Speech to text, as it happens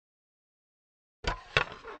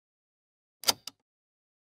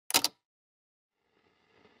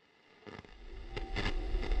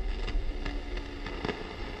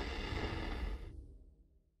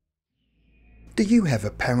Do you have a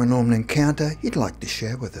paranormal encounter you'd like to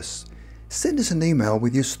share with us? Send us an email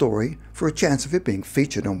with your story for a chance of it being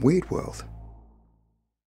featured on Weird World.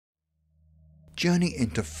 Journey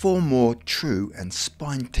into 4 more true and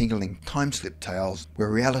spine-tingling time-slip tales where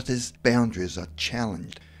reality's boundaries are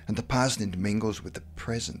challenged and the past intermingles with the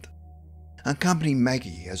present. Accompany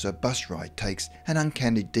Maggie as her bus ride takes an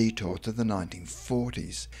uncanny detour to the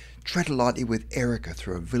 1940s. Tread lightly with Erica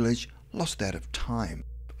through a village lost out of time.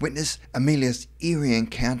 Witness Amelia's eerie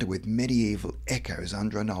encounter with medieval echoes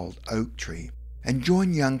under an old oak tree. And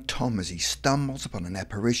join young Tom as he stumbles upon an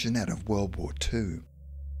apparition out of World War II.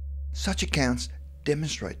 Such accounts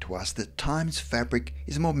demonstrate to us that time's fabric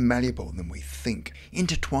is more malleable than we think,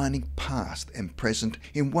 intertwining past and present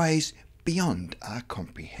in ways beyond our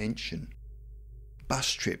comprehension. Bus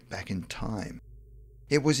trip back in time.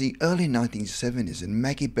 It was the early 1970s and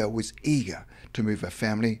Maggie Bell was eager to move her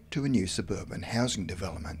family to a new suburban housing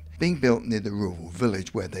development being built near the rural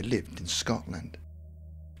village where they lived in Scotland.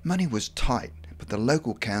 Money was tight, but the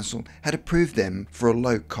local council had approved them for a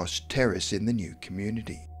low-cost terrace in the new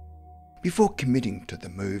community. Before committing to the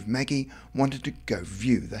move, Maggie wanted to go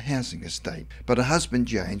view the housing estate, but her husband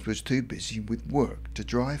James was too busy with work to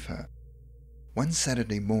drive her. One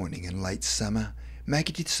Saturday morning in late summer,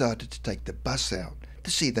 Maggie decided to take the bus out to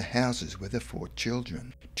see the houses with her 4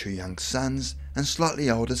 children, 2 young sons and slightly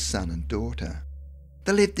older son and daughter.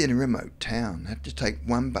 They lived in a remote town, had to take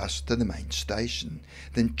one bus to the main station,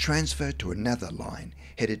 then transfer to another line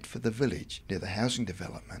headed for the village near the housing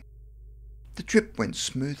development. The trip went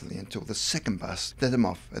smoothly until the second bus let them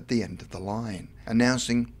off at the end of the line,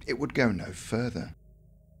 announcing it would go no further.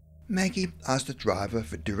 Maggie asked the driver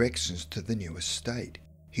for directions to the new estate.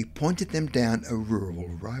 He pointed them down a rural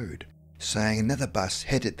road, saying another bus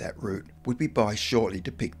headed that route would be by shortly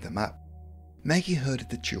to pick them up. Maggie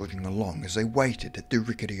herded the children along as they waited at the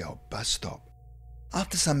rickety old bus stop.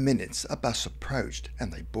 After some minutes, a bus approached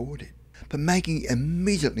and they boarded. But Maggie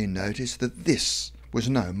immediately noticed that this was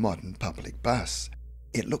no modern public bus.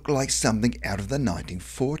 It looked like something out of the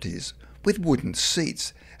 1940s, with wooden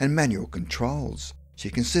seats and manual controls.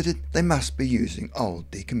 She considered they must be using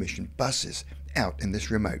old decommissioned buses out in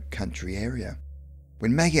this remote country area.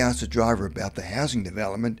 When Maggie asked the driver about the housing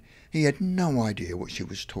development, he had no idea what she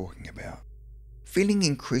was talking about. Feeling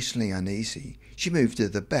increasingly uneasy, she moved to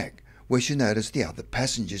the back, where she noticed the other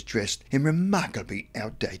passengers dressed in remarkably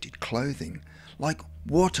outdated clothing, like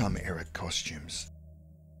wartime-era costumes.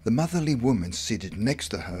 The motherly woman seated next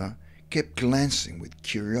to her kept glancing with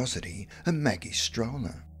curiosity at Maggie's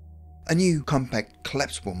stroller, a new compact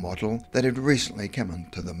collapsible model that had recently come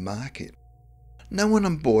onto the market. No one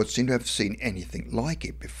on board seemed to have seen anything like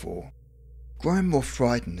it before. Growing more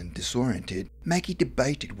frightened and disoriented, Maggie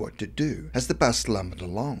debated what to do as the bus lumbered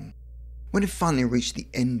along. When it finally reached the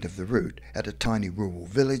end of the route at a tiny rural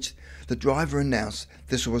village, the driver announced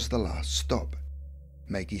this was the last stop.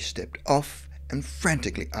 Maggie stepped off and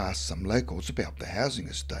frantically asked some locals about the housing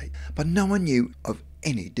estate, but no one knew of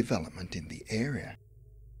any development in the area.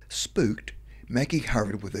 Spooked, Maggie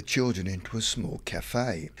hurried with her children into a small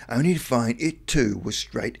cafe, only to find it too was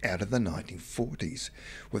straight out of the 1940s,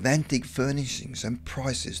 with antique furnishings and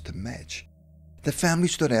prices to match. The family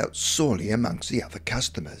stood out sorely amongst the other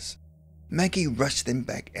customers. Maggie rushed them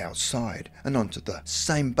back outside and onto the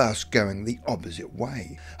same bus going the opposite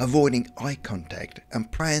way, avoiding eye contact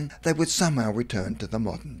and praying they would somehow return to the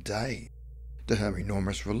modern day. To her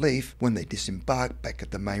enormous relief, when they disembarked back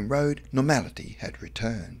at the main road, normality had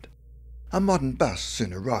returned. A modern bus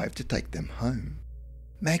soon arrived to take them home.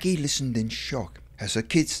 Maggie listened in shock as her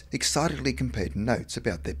kids excitedly compared notes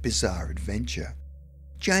about their bizarre adventure.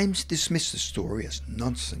 James dismissed the story as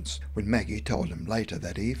nonsense when Maggie told him later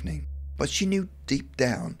that evening, but she knew deep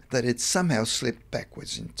down that it had somehow slipped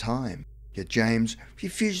backwards in time. Yet James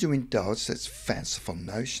refused to indulge such fanciful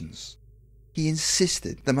notions. He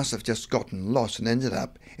insisted they must have just gotten lost and ended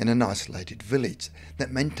up in an isolated village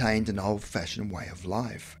that maintained an old-fashioned way of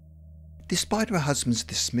life. Despite her husband's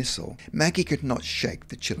dismissal, Maggie could not shake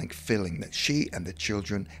the chilling feeling that she and the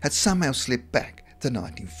children had somehow slipped back to the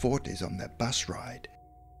 1940s on that bus ride.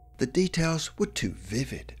 The details were too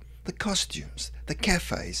vivid. The costumes, the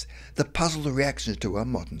cafes, the puzzled reactions to her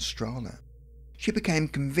modern stroller. She became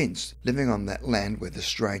convinced living on that land where the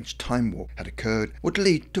strange time warp had occurred would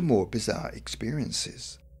lead to more bizarre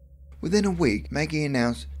experiences. Within a week, Maggie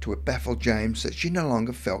announced to a baffled James that she no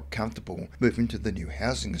longer felt comfortable moving to the new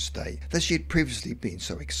housing estate that she had previously been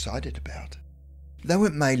so excited about. Though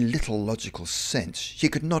it made little logical sense, she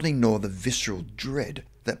could not ignore the visceral dread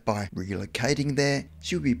that by relocating there,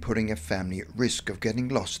 she would be putting her family at risk of getting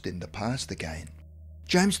lost in the past again.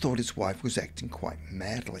 James thought his wife was acting quite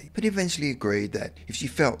madly, but eventually agreed that if she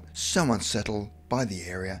felt so unsettled by the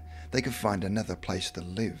area, they could find another place to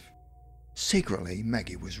live. Secretly,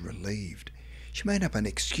 Maggie was relieved. She made up an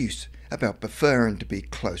excuse about preferring to be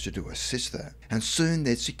closer to her sister, and soon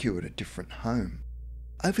they'd secured a different home.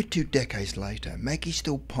 Over 2 decades later, Maggie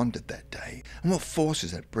still pondered that day and what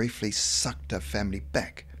forces had briefly sucked her family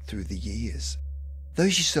back through the years. Though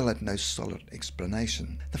she still had no solid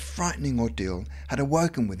explanation, the frightening ordeal had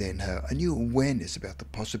awoken within her a new awareness about the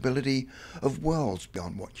possibility of worlds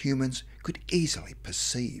beyond what humans could easily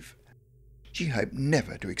perceive. She hoped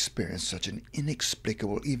never to experience such an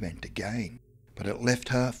inexplicable event again, but it left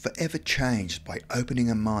her forever changed by opening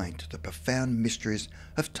her mind to the profound mysteries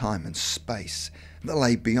of time and space that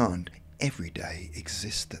lay beyond everyday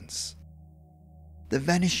existence. The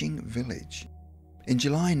Vanishing Village. In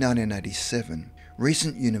July 1987,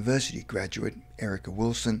 recent university graduate Erica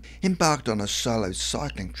Wilson embarked on a solo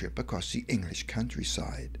cycling trip across the English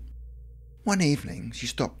countryside. One evening, she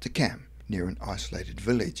stopped to camp near an isolated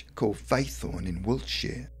village called Faithorn in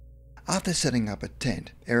Wiltshire. After setting up a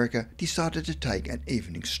tent, Erica decided to take an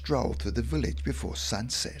evening stroll through the village before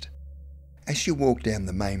sunset. As she walked down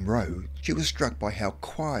the main road, she was struck by how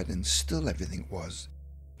quiet and still everything was.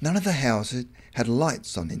 None of the houses had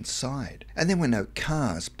lights on inside, and there were no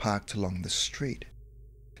cars parked along the street.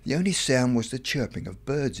 The only sound was the chirping of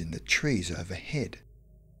birds in the trees overhead.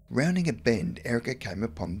 Rounding a bend, Erica came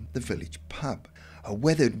upon the village pub. A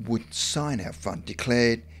weathered wood sign out front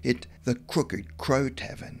declared it the Crooked Crow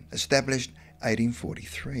Tavern, established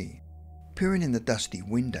 1843. Peering in the dusty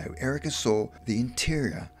window, Erica saw the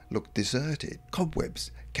interior looked deserted. Cobwebs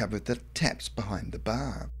covered the taps behind the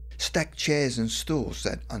bar. Stacked chairs and stools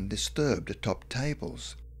sat undisturbed atop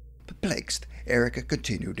tables. Perplexed, Erica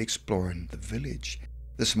continued exploring the village.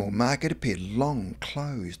 The small market appeared long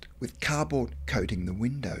closed, with cardboard coating the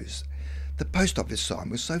windows. The post office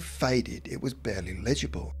sign was so faded it was barely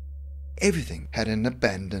legible. Everything had an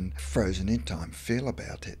abandoned, frozen-in-time feel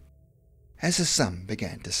about it. As the sun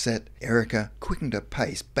began to set, Erica quickened her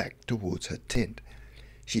pace back towards her tent.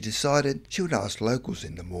 She decided she would ask locals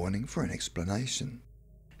in the morning for an explanation.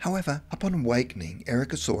 However, upon awakening,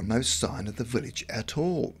 Erica saw no sign of the village at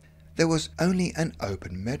all. There was only an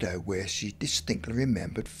open meadow where she distinctly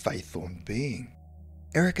remembered Faithorn being.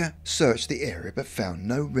 Erica searched the area but found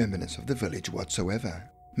no remnants of the village whatsoever.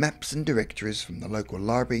 Maps and directories from the local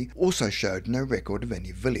library also showed no record of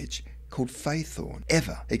any village called Faithorn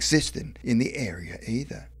ever existing in the area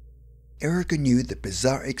either. Erica knew the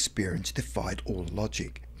bizarre experience defied all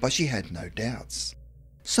logic, but she had no doubts.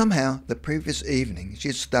 Somehow, the previous evening, she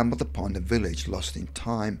had stumbled upon a village lost in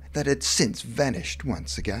time that had since vanished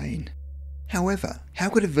once again. However, how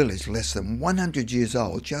could a village less than 100 years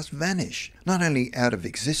old just vanish, not only out of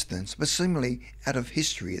existence, but seemingly out of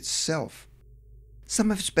history itself?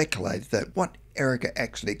 Some have speculated that what Erica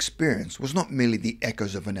actually experienced was not merely the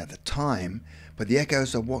echoes of another time, but the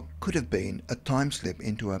echoes of what could have been a time slip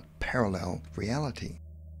into a parallel reality.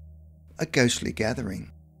 A ghostly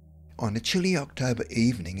gathering. On a chilly October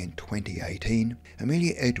evening in 2018,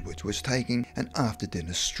 Amelia Edwards was taking an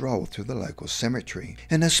after-dinner stroll through the local cemetery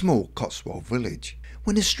in a small Cotswold village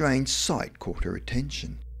when a strange sight caught her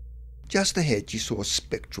attention. Just ahead she saw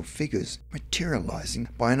spectral figures materializing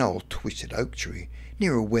by an old twisted oak tree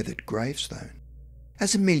near a weathered gravestone.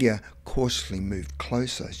 As Amelia cautiously moved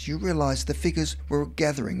closer, she realized the figures were a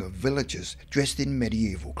gathering of villagers dressed in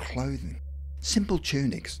medieval clothing, simple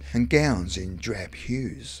tunics and gowns in drab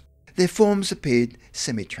hues. Their forms appeared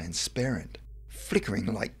semi-transparent, flickering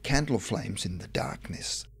like candle flames in the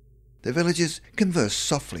darkness. The villagers conversed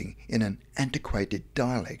softly in an antiquated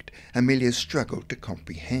dialect Amelia struggled to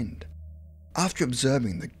comprehend. After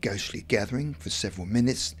observing the ghostly gathering for several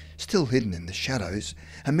minutes, still hidden in the shadows,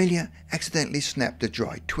 Amelia accidentally snapped a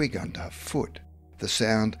dry twig under her foot. The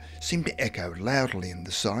sound seemed to echo loudly in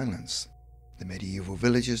the silence. The medieval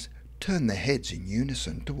villagers turned their heads in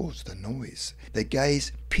unison towards the noise, their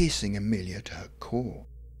gaze piercing Amelia to her core.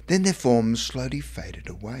 Then their forms slowly faded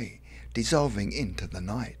away, dissolving into the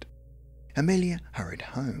night. Amelia hurried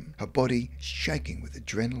home, her body shaking with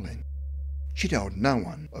adrenaline. She told no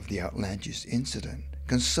one of the outlandish incident,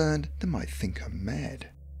 concerned they might think her mad.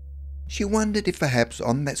 She wondered if perhaps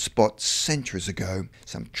on that spot centuries ago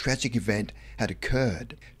some tragic event had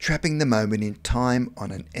occurred, trapping the moment in time on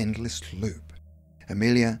an endless loop.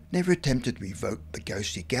 Amelia never attempted to evoke the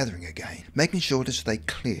ghostly gathering again, making sure to stay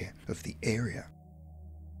clear of the area.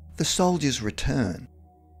 The soldiers' return.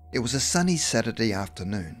 It was a sunny Saturday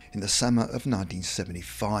afternoon in the summer of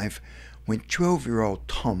 1975 when 12-year-old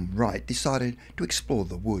Tom Wright decided to explore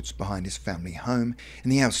the woods behind his family home in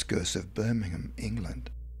the outskirts of Birmingham, England.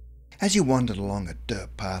 As he wandered along a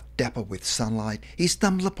dirt path dappled with sunlight, he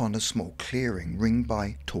stumbled upon a small clearing ringed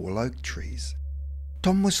by tall oak trees.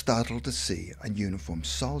 Tom was startled to see a uniformed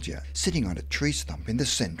soldier sitting on a tree stump in the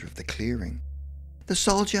centre of the clearing. The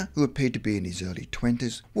soldier, who appeared to be in his early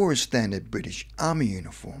 20s, wore a standard British Army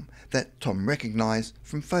uniform that Tom recognised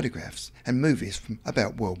from photographs and movies from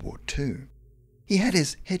about World War II. He had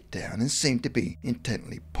his head down and seemed to be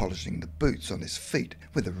intently polishing the boots on his feet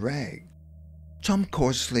with a rag. Tom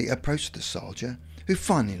cautiously approached the soldier, who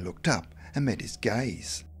finally looked up and met his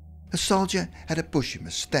gaze. The soldier had a bushy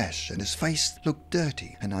moustache and his face looked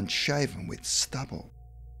dirty and unshaven with stubble.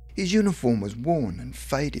 His uniform was worn and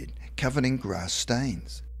faded, covered in grass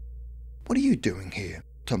stains. "What are you doing here?"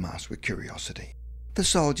 Tom asked with curiosity. The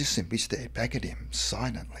soldier simply stared back at him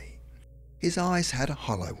silently. His eyes had a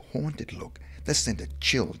hollow, haunted look that sent a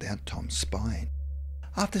chill down Tom's spine.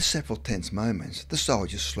 After several tense moments, the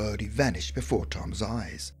soldier slowly vanished before Tom's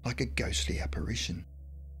eyes, like a ghostly apparition.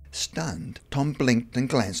 Stunned, Tom blinked and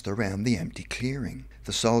glanced around the empty clearing.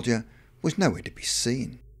 The soldier was nowhere to be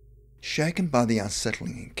seen. Shaken by the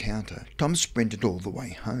unsettling encounter, Tom sprinted all the way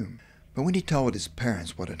home. But when he told his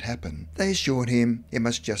parents what had happened, they assured him it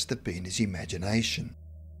must just have been his imagination.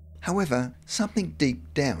 However, something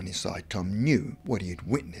deep down inside Tom knew what he had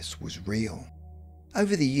witnessed was real.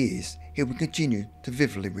 Over the years, he would continue to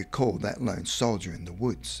vividly recall that lone soldier in the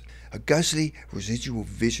woods, a ghostly residual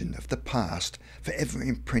vision of the past forever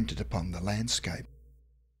imprinted upon the landscape.